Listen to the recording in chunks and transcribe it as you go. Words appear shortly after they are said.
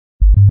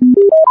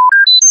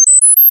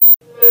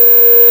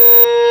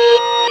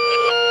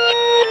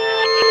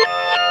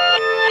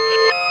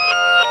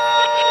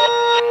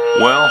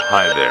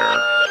Hi there.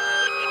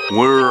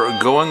 We're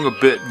going a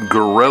bit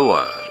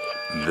guerrilla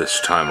this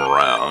time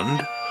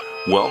around.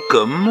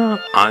 Welcome,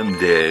 I'm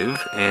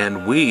Dave,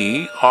 and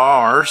we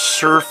are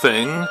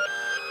surfing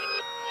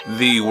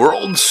the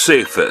world's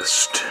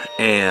safest.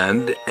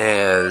 And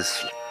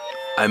as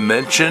I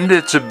mentioned,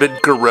 it's a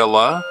bit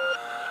guerrilla.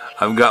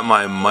 I've got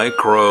my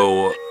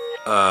micro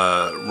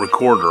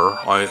recorder.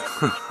 I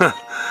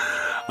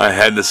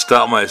had to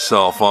stop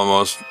myself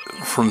almost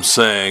from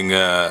saying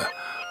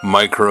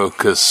micro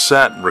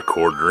cassette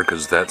recorder,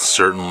 because that's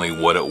certainly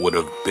what it would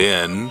have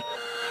been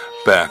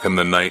back in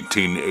the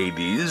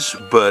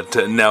 1980s, but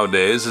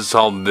nowadays it's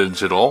all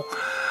digital.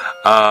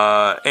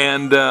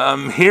 And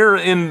I'm here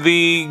in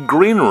the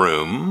green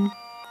room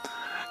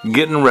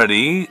getting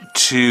ready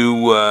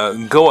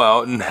to go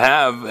out and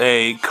have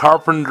a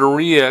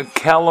Carpinteria,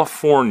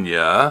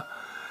 California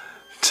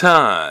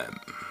time.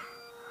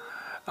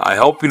 I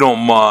hope you don't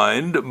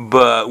mind,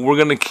 but we're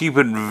going to keep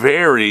it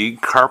very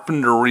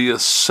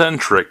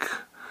Carpinteria-centric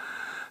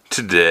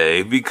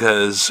today,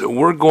 because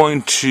we're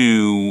going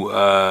to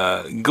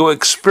go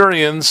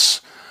experience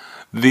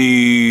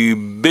the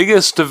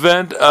biggest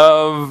event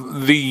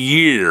of the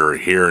year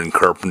here in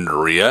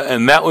Carpinteria,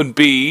 and that would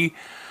be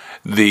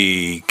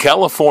the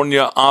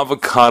California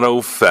Avocado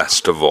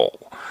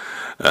Festival.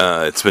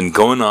 It's been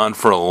going on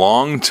for a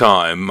long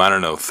time,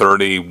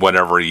 30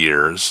 whatever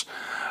years.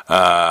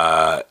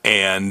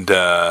 And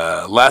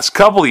last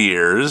couple of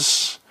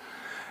years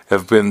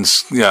have been,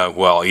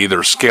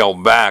 either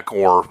scaled back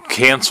or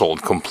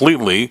canceled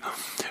completely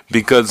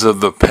because of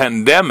the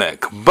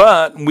pandemic.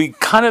 But we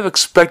kind of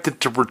expect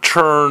it to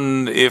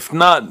return, if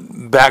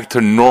not back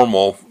to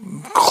normal,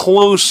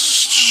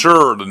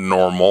 closer to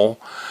normal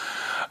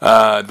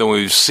than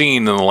we've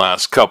seen in the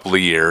last couple of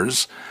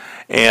years.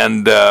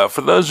 And for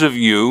those of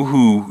you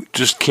who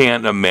just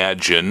can't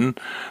imagine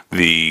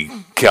the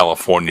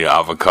California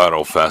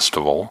Avocado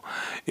Festival,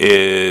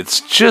 it's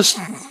just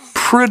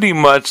pretty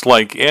much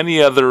like any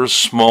other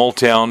small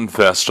town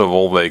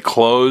festival. They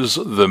close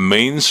the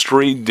main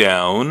street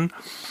down,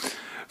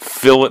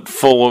 fill it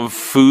full of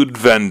food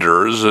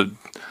vendors. A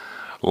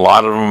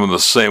lot of them are the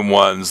same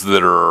ones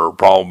that are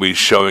probably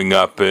showing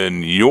up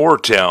in your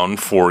town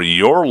for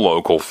your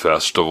local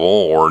festival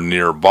or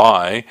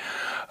nearby.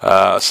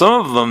 Some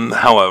of them,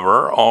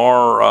 however,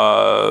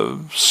 are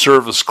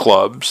service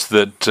clubs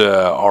that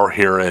are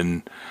here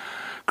in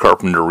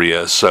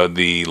Carpinteria. So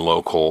the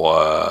local,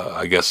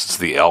 I guess it's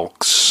the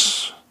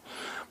Elks,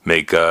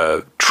 make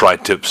a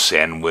tri-tip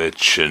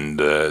sandwich, and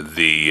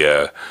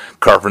the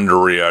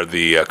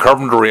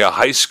Carpinteria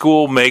High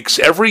School makes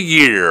every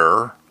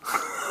year.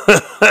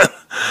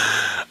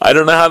 I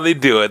don't know how they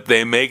do it.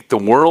 They make the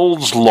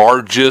world's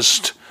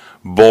largest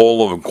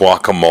bowl of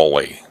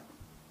guacamole.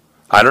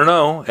 I don't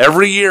know.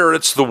 Every year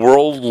it's the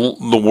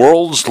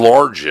world's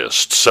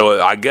largest.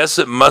 So I guess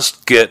it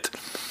must get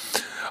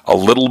a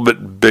little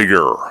bit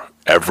bigger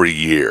every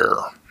year.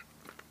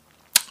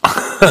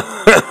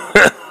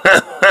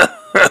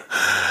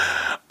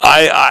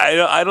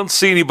 I don't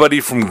see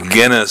anybody from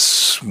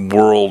Guinness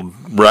World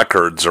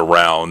Records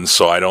around,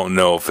 so I don't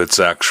know if it's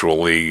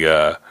actually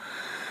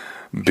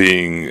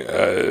being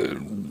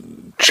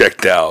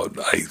checked out.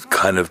 I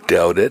kind of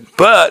doubt it,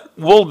 but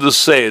we'll just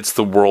say it's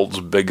the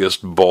world's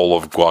biggest bowl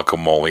of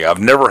guacamole. I've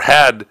never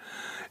had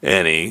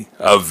any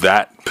of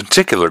that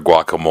particular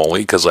guacamole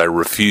because I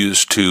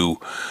refuse to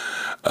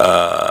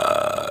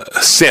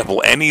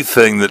sample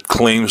anything that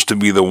claims to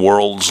be the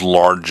world's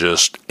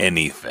largest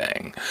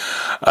anything.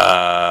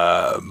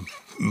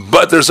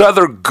 But there's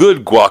other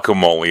good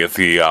guacamole at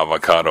the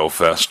Avocado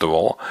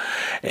Festival,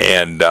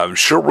 and I'm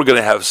sure we're going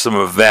to have some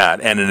of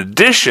that. And in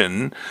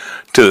addition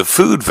to the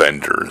food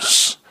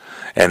vendors,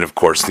 and of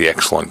course the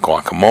excellent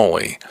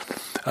guacamole,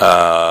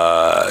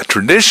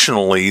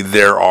 traditionally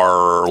there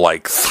are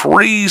like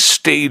 3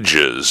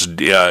 stages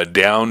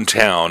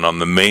downtown on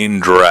the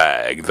main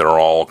drag that are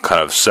all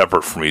kind of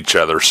separate from each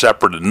other,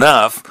 separate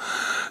enough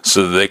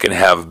so that they can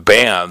have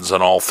bands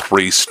on all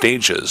 3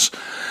 stages.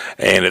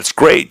 And it's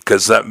great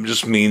because that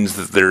just means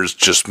that there's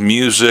just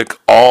music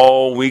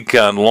all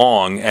weekend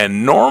long.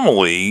 And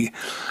normally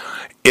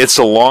it's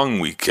a long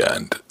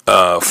weekend,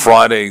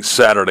 Friday,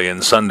 Saturday,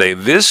 and Sunday.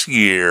 This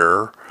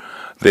year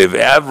they've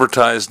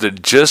advertised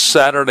it just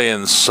Saturday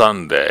and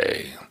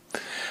Sunday.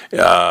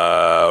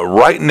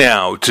 Right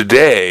now,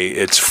 today,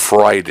 it's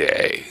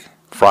Friday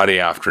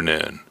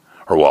afternoon.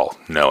 Or, well,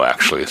 no,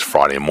 actually, it's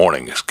Friday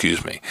morning,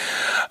 excuse me.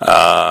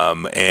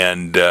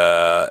 And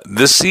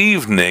this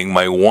evening,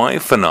 my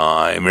wife and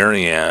I,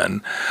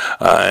 Marianne,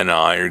 and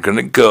I are going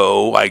to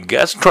go, I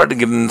guess, try to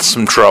get in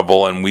some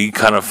trouble. And we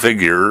kind of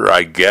figure,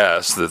 I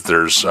guess, that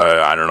there's,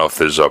 I don't know if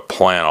there's a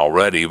plan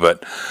already,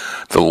 but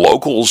the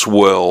locals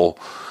will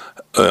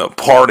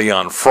party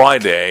on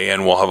Friday,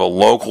 and we'll have a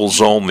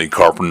locals-only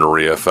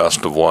Carpinteria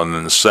Festival, and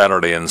then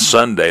Saturday and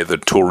Sunday the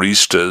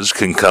touristas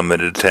can come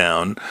into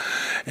town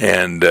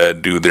and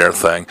do their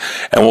thing,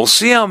 and we'll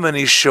see how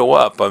many show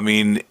up. I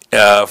mean,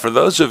 for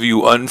those of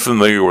you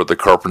unfamiliar with the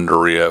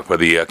Carpinteria, for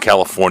the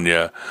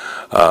California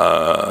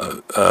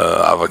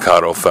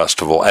Avocado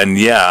Festival, and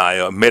yeah,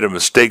 I made a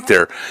mistake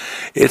there.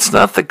 It's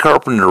not the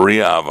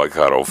Carpinteria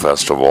Avocado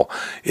Festival,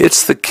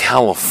 it's the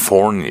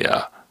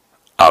California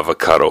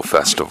Avocado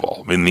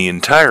Festival. In the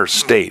entire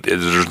state,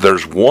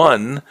 there's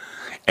one,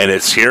 and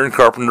it's here in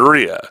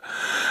Carpinteria,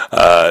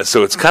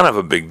 so it's kind of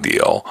a big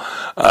deal.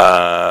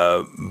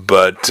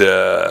 But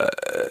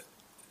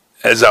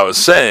as I was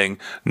saying,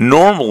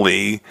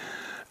 normally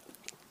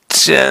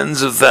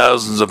tens of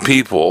thousands of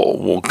people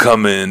will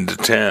come into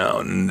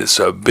town, and it's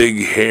a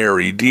big,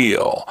 hairy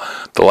deal.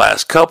 The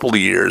last couple of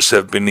years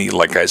have been,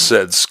 like I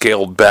said,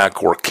 scaled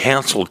back or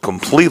canceled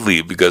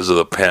completely because of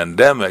the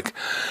pandemic.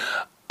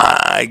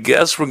 I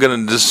guess we're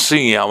going to just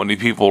see how many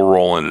people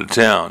roll into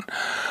town.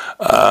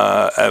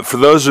 For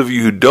those of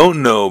you who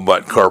don't know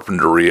about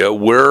Carpinteria,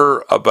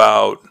 we're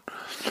about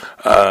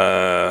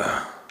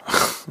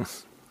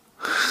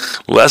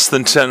less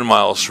than 10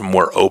 miles from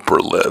where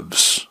Oprah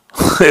lives,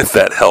 if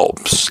that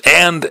helps,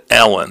 and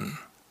Ellen.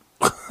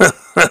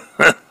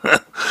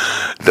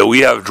 Though we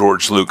have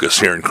George Lucas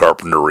here in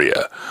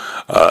Carpinteria.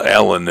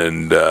 Ellen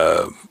and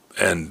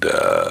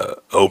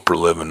Oprah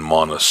live in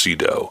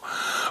Montecito.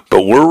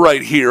 But we're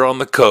right here on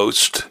the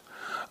coast,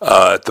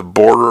 at the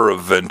border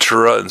of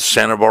Ventura and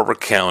Santa Barbara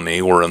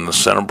County. We're on the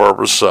Santa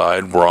Barbara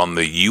side. We're on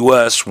the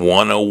US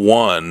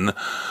 101,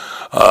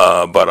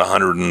 about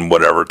 100 and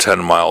whatever, 10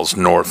 miles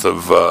north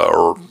of,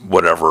 or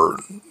whatever,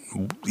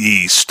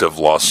 east of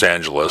Los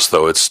Angeles,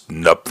 though it's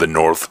up the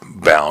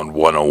northbound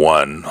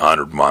 101,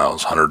 100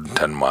 miles,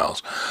 110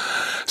 miles.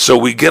 So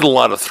we get a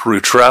lot of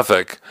through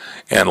traffic,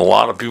 and a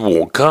lot of people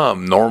will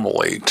come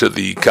normally to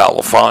the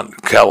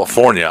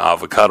California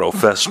Avocado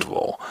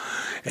Festival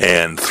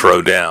and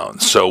throw down.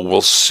 So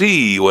we'll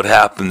see what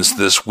happens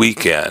this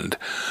weekend.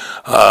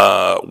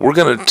 We're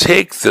going to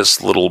take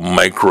this little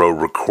micro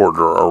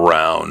recorder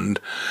around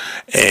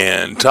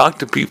and talk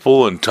to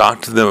people and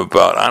talk to them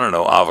about, I don't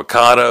know,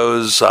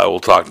 avocados. I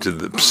will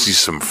see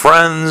some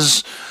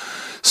friends,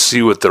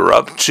 see what they're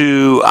up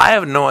to. I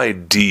have no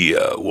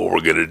idea what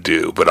we're going to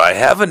do, but I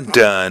haven't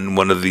done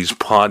one of these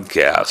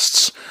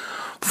podcasts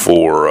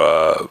for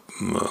a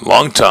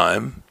long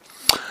time.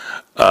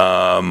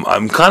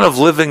 I'm kind of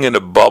living in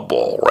a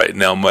bubble right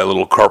now, my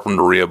little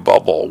Carpinteria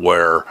bubble,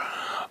 where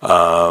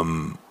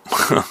I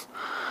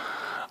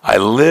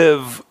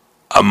live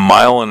a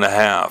mile and a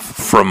half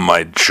from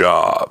my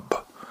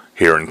job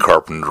here in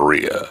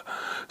Carpinteria.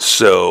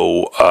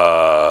 So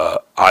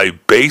I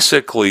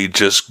basically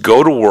just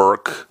go to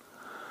work,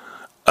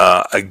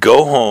 I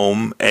go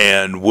home,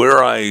 and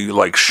where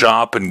I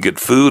shop and get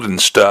food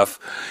and stuff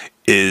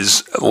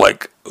is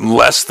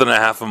less than a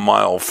half a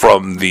mile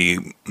from the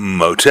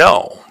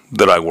motel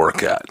that I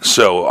work at.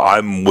 So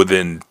I'm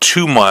within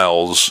 2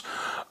 miles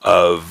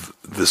of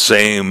the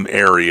same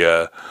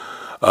area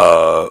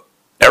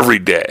every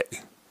day.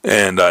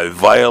 And I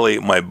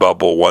violate my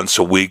bubble once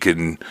a week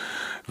and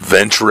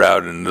venture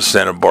out into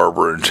Santa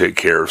Barbara and take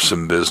care of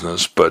some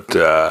business. But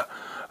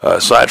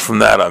aside from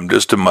that, I'm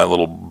just in my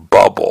little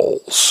bubble.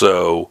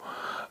 So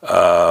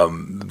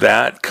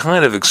that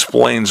kind of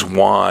explains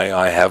why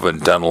I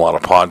haven't done a lot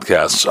of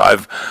podcasts.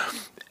 I've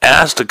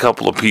asked a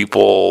couple of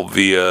people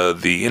via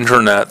the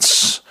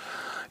internets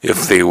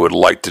if they would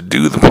like to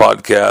do the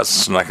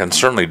podcasts, and I can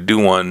certainly do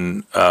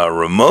one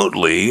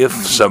remotely if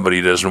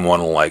somebody doesn't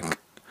want to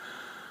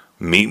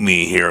meet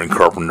me here in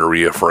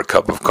Carpinteria for a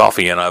cup of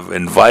coffee. And I've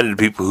invited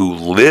people who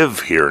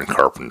live here in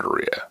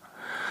Carpinteria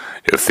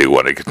if they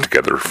want to get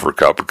together for a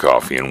cup of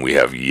coffee, and we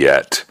have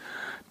yet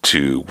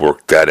to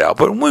work that out,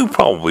 but we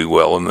probably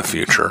will in the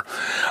future.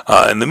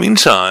 In the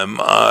meantime,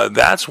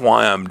 that's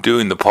why I'm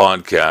doing the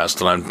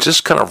podcast, and I'm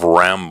just kind of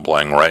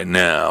rambling right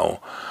now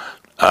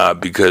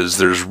because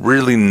there's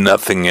really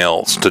nothing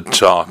else to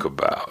talk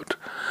about.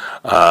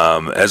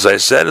 As I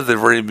said at the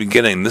very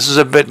beginning, this is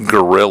a bit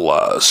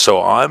guerrilla,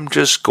 so I'm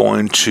just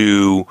going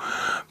to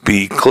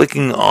be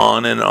clicking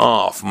on and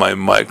off my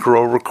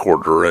micro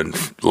recorder and,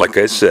 like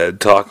I said,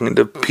 talking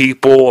to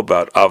people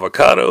about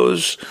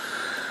avocados,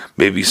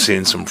 maybe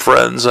seeing some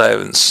friends I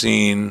haven't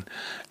seen,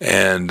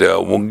 and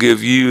we'll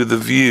give you the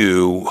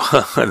view,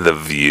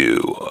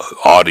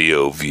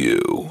 audio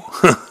view.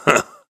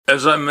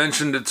 As I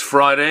mentioned, it's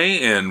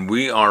Friday, and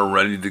we are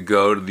ready to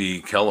go to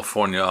the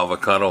California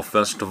Avocado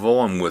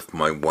Festival. I'm with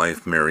my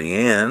wife,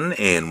 Marianne,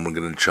 and we're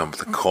going to jump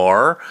the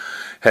car,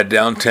 head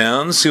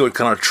downtown, see what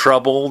kind of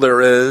trouble there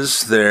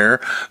is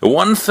there. The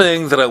one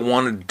thing that I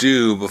want to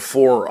do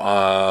before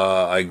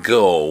I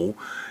go,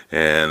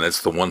 and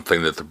that's the one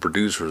thing that the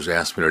producers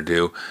asked me to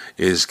do,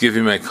 is give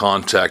you my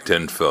contact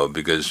info,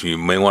 because you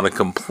may want to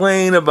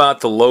complain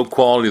about the low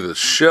quality of the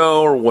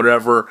show or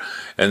whatever,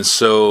 and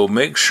so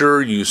make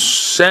sure you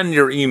send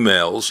your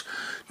emails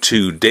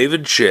to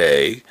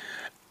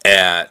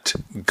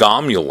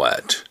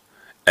davidj@gomulet,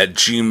 at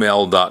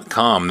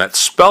gmail.com. That's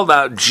spelled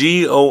out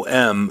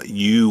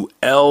GOMULET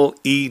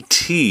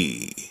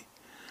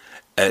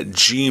at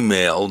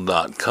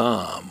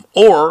gmail.com.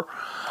 Or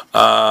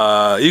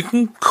you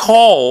can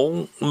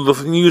call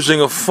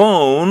using a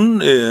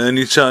phone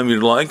anytime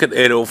you'd like at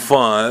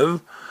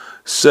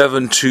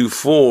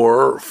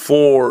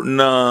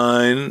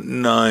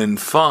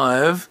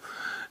 805-724-4995.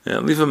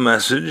 And leave a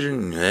message,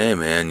 and hey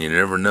man, you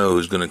never know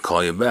who's going to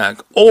call you back.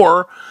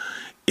 Or,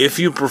 if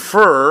you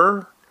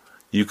prefer,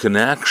 you can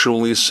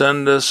actually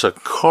send us a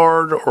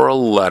card or a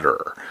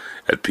letter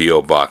at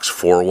P.O. Box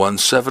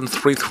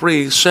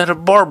 41733, Santa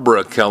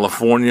Barbara,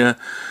 California,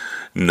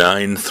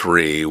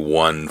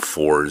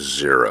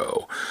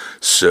 93140.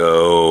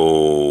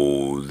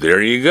 So,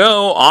 there you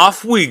go.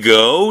 Off we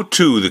go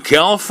to the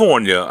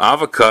California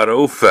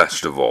Avocado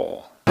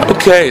Festival.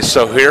 Okay,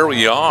 so here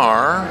we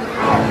are,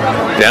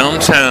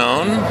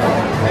 downtown.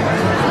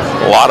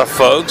 A lot of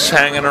folks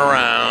hanging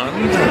around.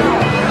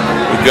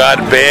 We've got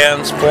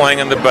bands playing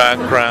in the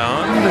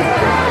background.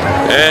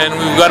 And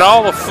we've got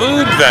all the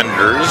food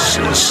vendors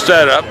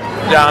set up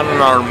down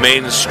on our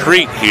main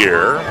street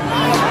here.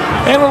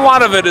 And a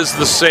lot of it is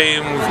the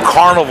same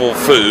carnival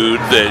food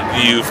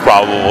that you've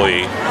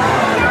probably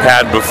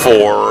had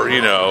before,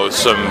 you know,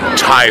 some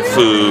Thai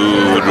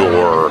food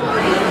or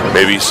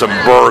maybe some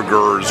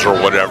burgers or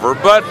whatever.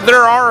 But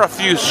there are a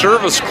few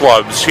service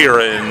clubs here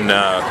in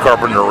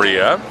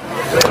Carpinteria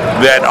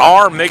that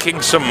are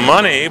making some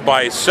money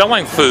by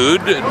selling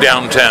food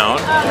downtown.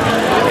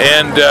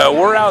 And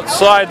we're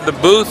outside the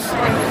booth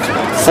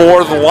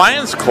for the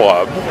Lions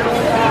Club,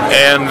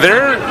 and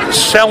they're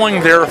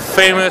selling their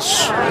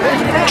famous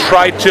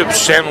tri-tip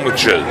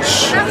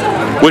sandwiches,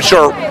 which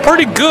are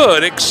pretty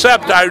good,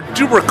 except I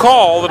do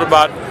recall that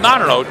about,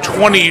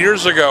 20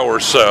 years ago or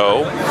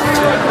so,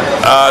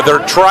 their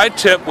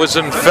tri-tip was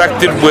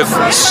infected with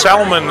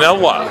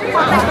salmonella,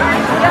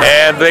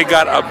 and they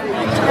got a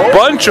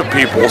bunch of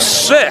people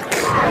sick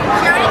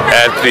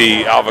at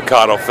the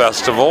Avocado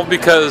Festival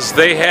because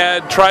they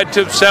had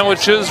tri-tip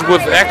sandwiches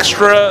with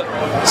extra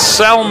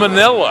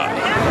salmonella.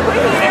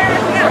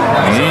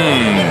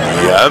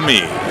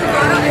 Yummy.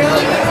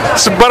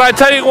 So, but I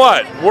tell you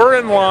what, we're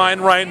in line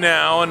right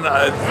now, and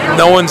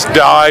no one's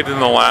died in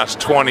the last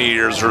 20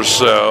 years or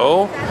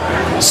so.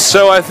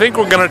 So I think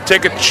we're going to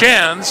take a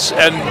chance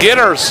and get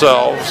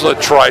ourselves a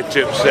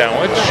tri-tip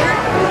sandwich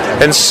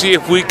and see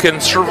if we can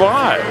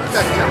survive.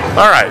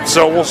 All right,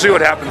 so we'll see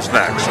what happens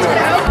next.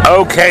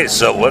 Okay,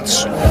 so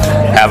let's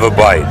have a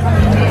bite.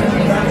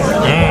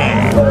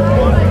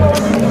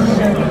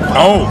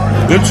 Oh,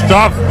 good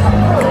stuff.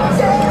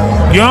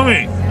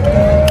 Yummy.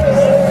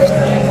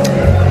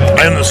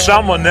 And the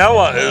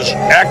salmonella is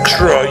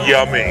extra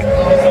yummy.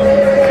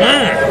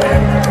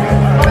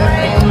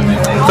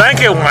 Thank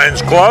you,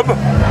 Lions Club.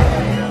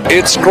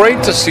 It's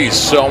great to see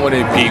so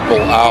many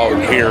people out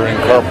here in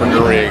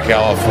Carpinteria,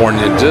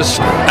 California,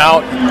 just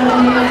out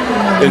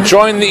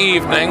enjoying the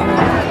evening.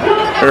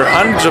 There are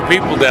hundreds of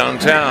people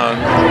downtown.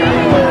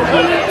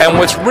 And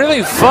what's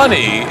really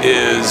funny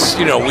is,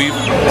 you know, we've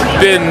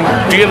been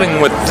dealing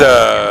with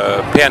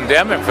the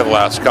pandemic for the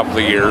last couple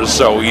of years,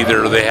 so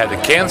either they had to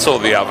cancel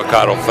the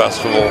Avocado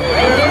Festival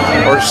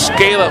or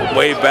scale it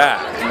way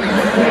back.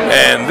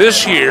 And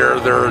this year,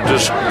 they're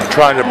just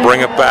trying to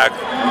bring it back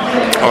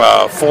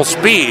full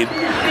speed.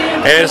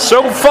 And it's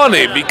so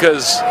funny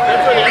because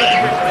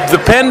the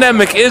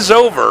pandemic is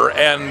over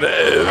and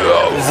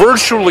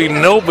virtually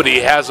nobody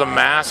has a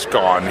mask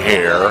on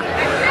here.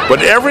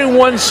 But every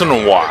once in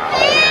a while,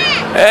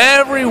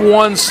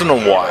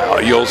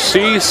 you'll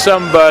see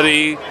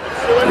somebody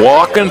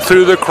walking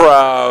through the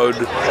crowd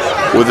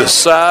with a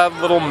sad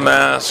little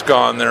mask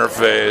on their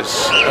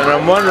face. And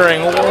I'm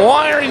wondering,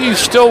 why are you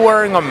still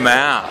wearing a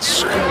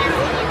mask?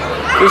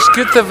 Just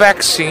get the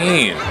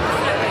vaccine.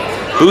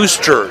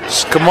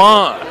 Boosters, come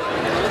on.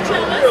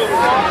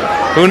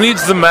 Who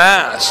needs the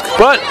mask?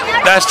 But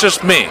that's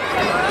just me.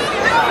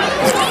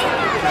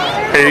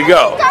 Here you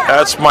go.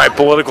 That's my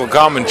political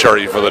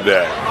commentary for the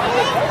day.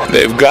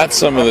 They've got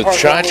some of the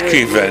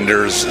tchotchke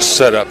vendors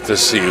set up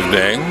this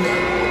evening.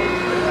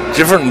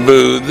 Different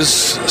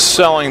booths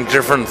selling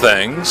different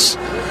things.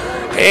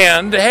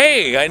 And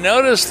hey, I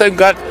noticed they've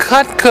got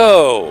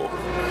Cutco,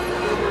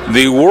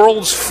 the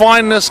world's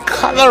finest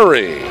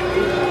cutlery,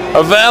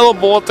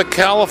 available at the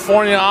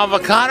California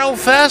Avocado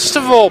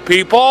Festival,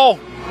 people.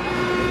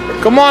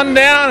 Come on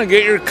down and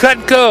get your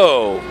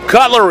Cutco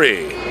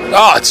cutlery.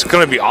 Oh, it's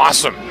going to be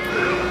awesome.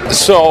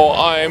 So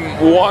I'm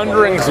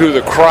wandering through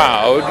the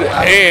crowd,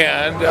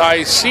 and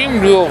I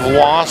seem to have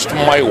lost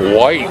my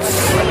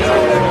wife.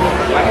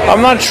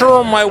 I'm not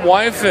sure where my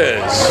wife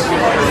is.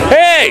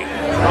 Hey!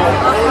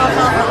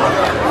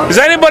 Has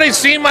anybody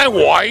seen my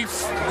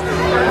wife?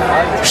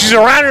 She's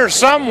around here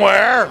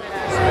somewhere.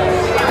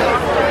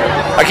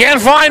 I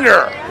can't find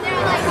her.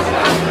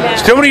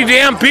 There's too many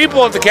damn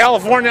people at the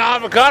California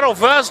Avocado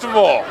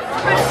Festival.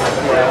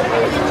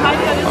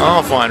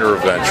 I'll find her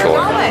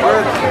eventually.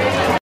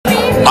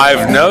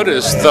 I've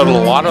noticed that a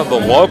lot of the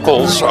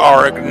locals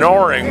are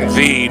ignoring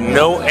the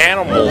no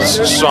animals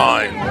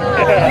sign.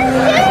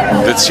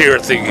 that's here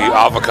at the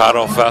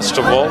Avocado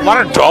Festival. A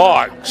lot of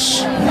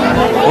dogs.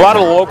 A lot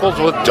of locals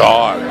with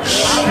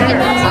dogs.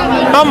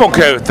 I'm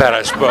okay with that,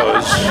 I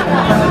suppose.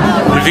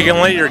 If you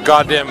can let your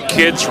goddamn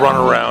kids run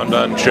around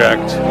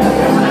unchecked,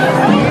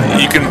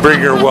 you can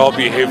bring your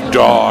well-behaved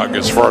dog,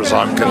 as far as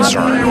I'm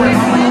concerned.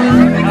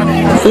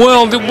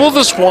 Well, we'll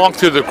just walk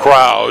through the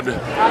crowd,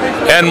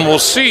 and we'll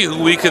see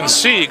who we can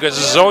see, because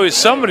there's always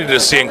somebody to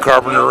see in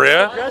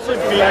Carpinteria.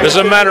 As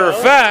a matter of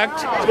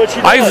fact,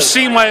 I've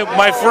seen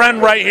my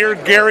friend right here,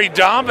 Gary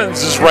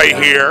Dobbins, is right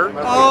here.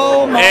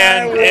 Oh my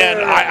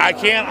and I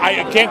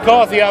can't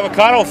call it the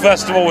Avocado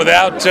Festival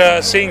without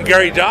seeing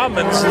Gary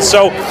Dobbins. And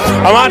so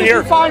I'm out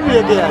here. Find me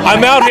again.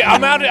 I'm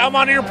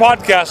out here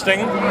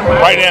podcasting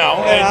right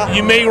now. Yeah. And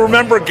you may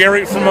remember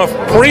Gary from a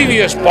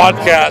previous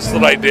podcast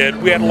that I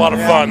did. We had a lot of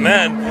fun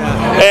then.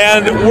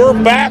 And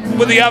we're back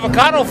with the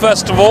Avocado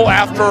Festival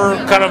after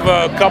kind of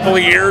a couple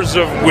of years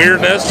of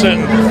weirdness,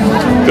 and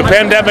the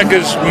pandemic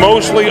is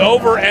mostly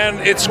over, and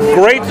it's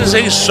great to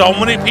see so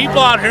many people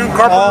out here in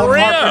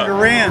Carpinteria.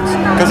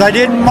 Carpinterians, because I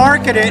didn't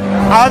market it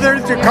other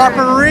to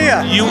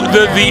Carpinteria.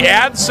 The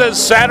ad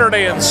says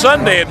Saturday and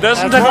Sunday. It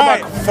doesn't That's talk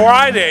right. about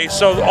Friday,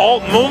 so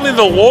only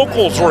the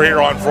locals were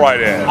here on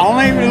Friday.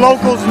 Only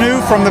locals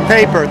knew from the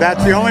paper.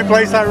 That's the only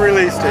place I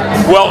released it.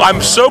 Well,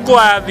 I'm so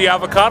glad the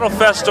Avocado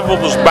Festival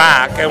is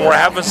back, and we're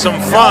having some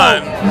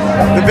fun.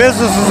 The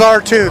businesses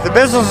are too. The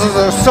businesses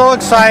are so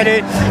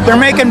excited. They're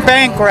making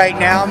bank right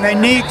now, and they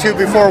need to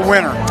before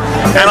winter.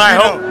 And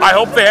I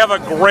hope they have a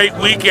great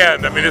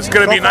weekend. I mean, it's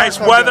going to be nice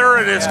weather,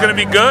 and it's going to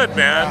be good,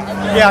 man.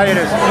 Yeah, it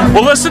is.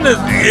 Well, listen,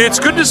 it's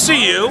good to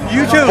see you.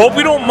 You too. Hope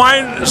you don't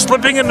mind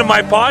slipping into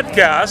my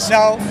podcast.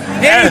 No,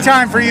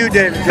 anytime for you,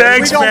 David.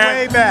 Thanks, we go man.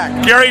 way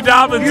back. Gary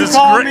Dobbins You is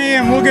call great. me,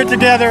 and we'll get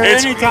together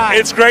anytime.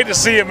 It's great to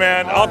see you,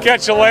 man. I'll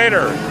catch you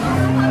later.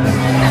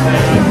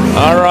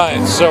 All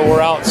right, so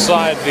we're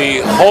outside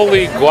the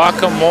Holy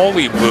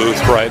Guacamole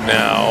booth right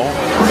now,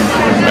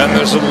 and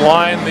there's a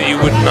line that you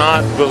would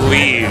not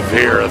believe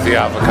here at the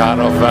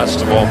Avocado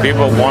Festival.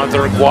 People want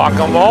their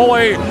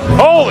guacamole.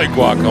 Holy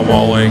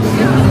guacamole.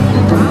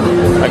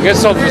 I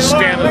guess I'll just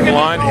stand in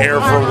line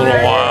here for a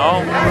little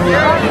while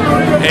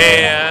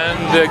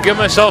and give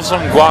myself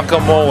some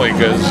guacamole,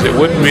 because it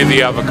wouldn't be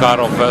the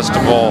Avocado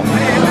Festival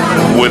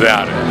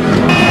without it.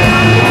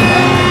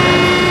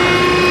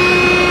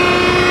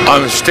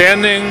 I'm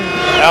standing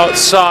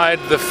outside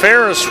the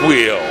Ferris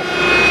wheel.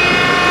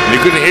 You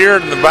can hear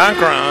it in the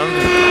background,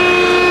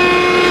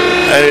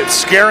 and it's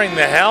scaring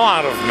the hell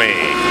out of me.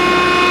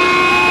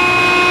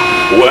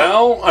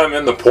 Well, I'm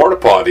in the porta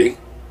potty,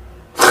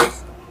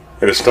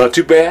 and it's not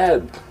too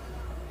bad.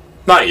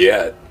 Not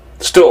yet.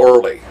 Still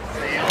early.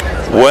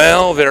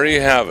 Well, there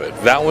you have it.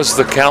 That was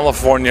the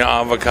California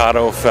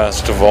Avocado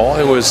Festival.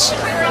 It was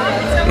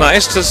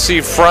nice to see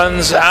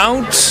friends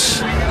out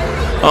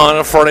on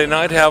a Friday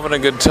night having a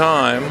good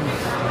time.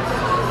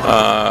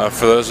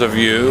 For those of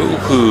you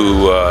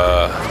who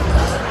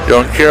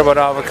don't care about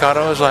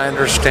avocados, I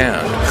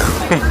understand.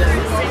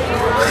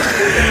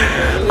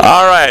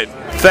 All right,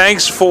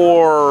 thanks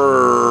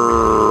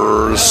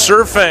for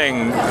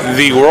surfing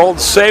the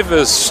world's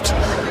safest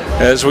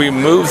as we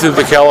move through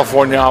the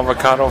California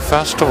Avocado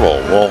Festival.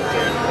 We'll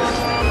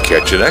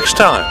catch you next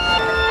time.